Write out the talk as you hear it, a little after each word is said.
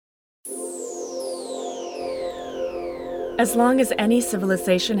As long as any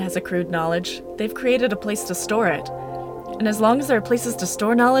civilization has accrued knowledge, they've created a place to store it. And as long as there are places to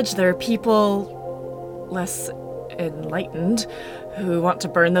store knowledge, there are people less enlightened who want to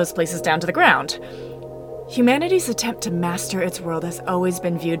burn those places down to the ground. Humanity's attempt to master its world has always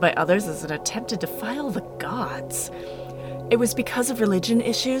been viewed by others as an attempt to defile the gods. It was because of religion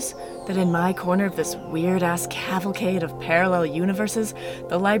issues that in my corner of this weird-ass cavalcade of parallel universes,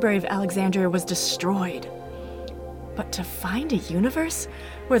 the Library of Alexandria was destroyed. But to find a universe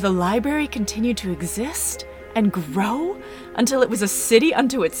where the library continued to exist and grow until it was a city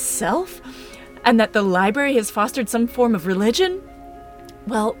unto itself, and that the library has fostered some form of religion,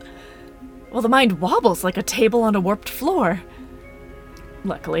 well, the mind wobbles like a table on a warped floor.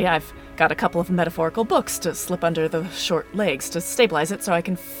 Luckily, I've got a couple of metaphorical books to slip under the short legs to stabilize it so I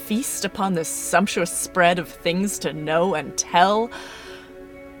can feast upon this sumptuous spread of things to know and tell.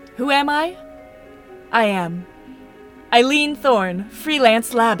 Who am I? I am Eileen Thorne,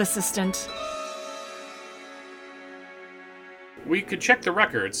 freelance lab assistant. We could check the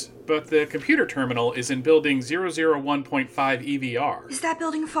records, but the computer terminal is in building 001.5 EVR. Is that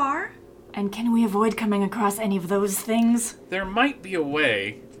building far? And can we avoid coming across any of those things? There might be a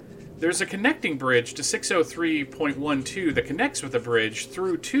way. There's a connecting bridge to 603.12 that connects with a bridge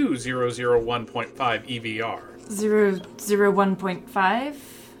through to 001.5 EVR. 001.5?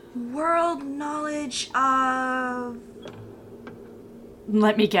 World knowledge of...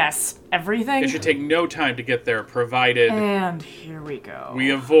 Let me guess. Everything? It should take no time to get there, provided... And here we go. We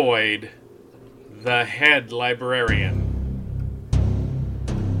avoid the head librarian.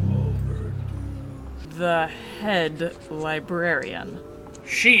 The head librarian.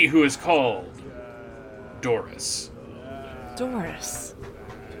 She who is called Doris. Doris.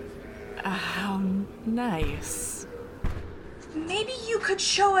 How nice. Maybe you could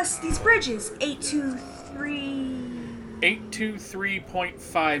show us these bridges. 823...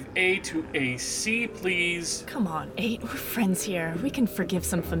 823.5A to AC, please. Come on, 8. We're friends here. We can forgive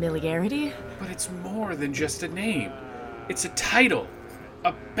some familiarity. But it's more than just a name. It's a title.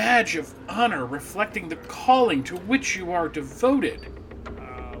 A badge of honor reflecting the calling to which you are devoted.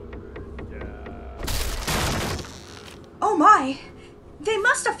 Oh my! They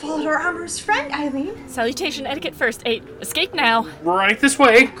must have followed our armor's friend, Eileen. Salutation etiquette first, 8. Escape now. Right this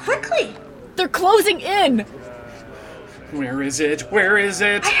way. Quickly! They're closing in! Where is it? Where is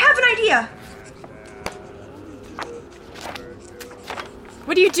it? I have an idea!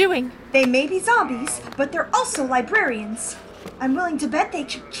 What are you doing? They may be zombies, but they're also librarians. I'm willing to bet they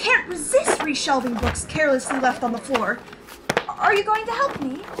can't resist reshelving books carelessly left on the floor. Are you going to help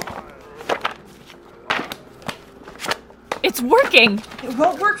me? It's working! It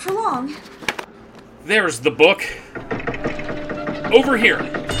won't work for long. There's the book. Over here.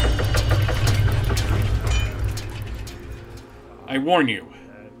 I warn you,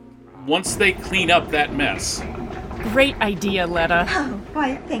 once they clean up that mess... Great idea, Letta. Oh,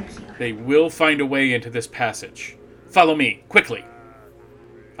 why, thank you. They will find a way into this passage. Follow me, quickly.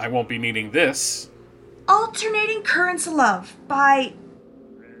 I won't be needing this. Alternating Currents of Love by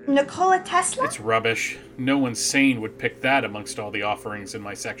Nikola Tesla? It's rubbish. No one sane would pick that amongst all the offerings in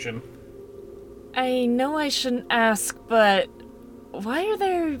my section. I know I shouldn't ask, but why are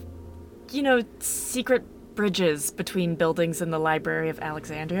there, secret bridges between buildings in the Library of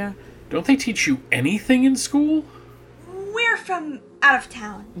Alexandria? Don't they teach you anything in school? We're from out of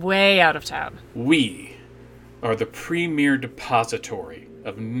town. Way out of town. We are the premier depository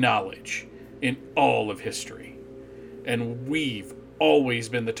of knowledge in all of history. And we've always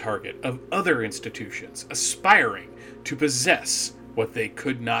been the target of other institutions aspiring to possess what they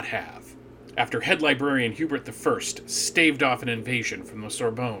could not have. After head librarian Hubert I staved off an invasion from the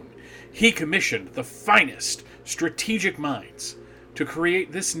Sorbonne, he commissioned the finest strategic minds to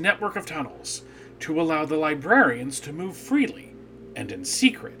create this network of tunnels to allow the librarians to move freely and in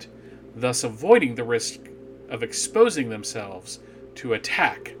secret, thus avoiding the risk of exposing themselves to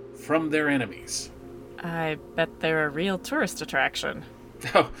attack from their enemies. I bet they're a real tourist attraction.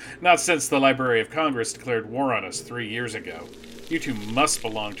 Oh, not since the Library of Congress declared war on us 3 years ago. You two must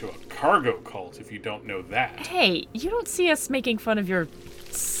belong to a cargo cult if you don't know that. Hey, you don't see us making fun of your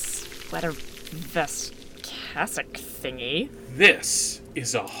sweater vest cassock thingy. This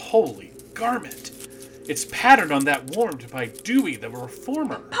is a holy garment. It's patterned on that worn by Dewey the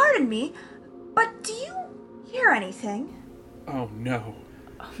Reformer. Pardon me, but do you hear anything? Oh no.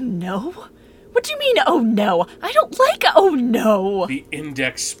 Oh no? What do you mean, oh no? I don't like oh no! The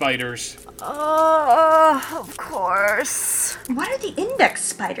index spiders. Of course. What are the index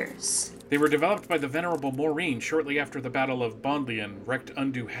spiders? They were developed by the venerable Maureen shortly after the Battle of Bondlian wreaked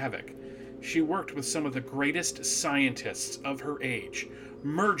undue havoc. She worked with some of the greatest scientists of her age,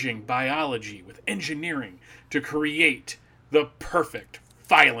 merging biology with engineering to create the perfect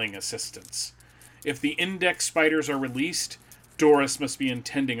filing assistants. If the index spiders are released, Doris must be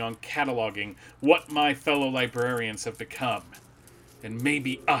intending on cataloging what my fellow librarians have become. And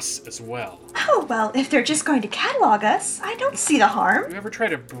maybe us as well. Oh, well, if they're just going to catalog us, I don't see the harm. You ever try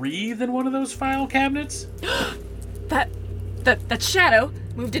to breathe in one of those file cabinets? That shadow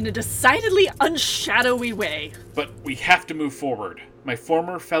moved in a decidedly unshadowy way. But we have to move forward. My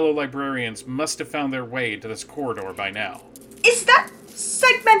former fellow librarians must have found their way into this corridor by now. Is that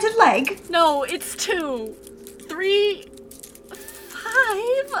segmented leg? No, it's 2, 3, 5.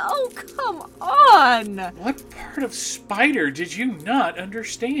 Oh, come on. What part of Spider did you not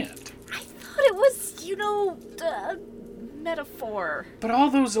understand? I thought it was, metaphor. But all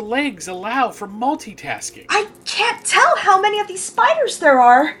those legs allow for multitasking. I can't tell how many of these spiders there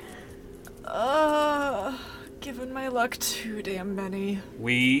are. Given my luck, too damn many.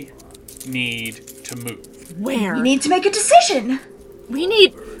 We need to move. Where? We need to make a decision. We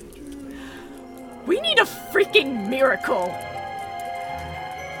need a freaking miracle.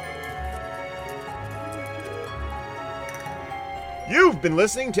 You've been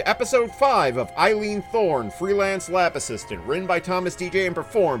listening to episode 5 of Eileen Thorne, Freelance Lab Assistant, written by Thomas DJ and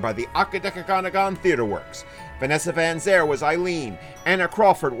performed by the Akadekaganagon Theater Works. Vanessa Van Zer was Eileen, Anna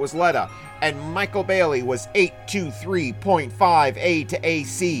Crawford was Letta, and Michael Bailey was 823.5A to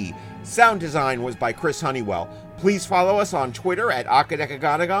AC. Sound design was by Chris Honeywell. Please follow us on Twitter at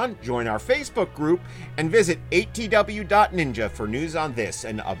Akadekaganagon, join our Facebook group, and visit 8tw.ninja for news on this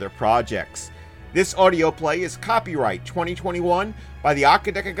and other projects. This audio play is copyright 2021 by the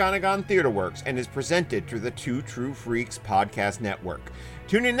Akadekaganagon Theater Works and is presented through the Two True Freaks podcast network.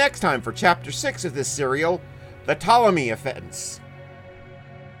 Tune in next time for Chapter 6 of this serial, The Ptolemy Offense.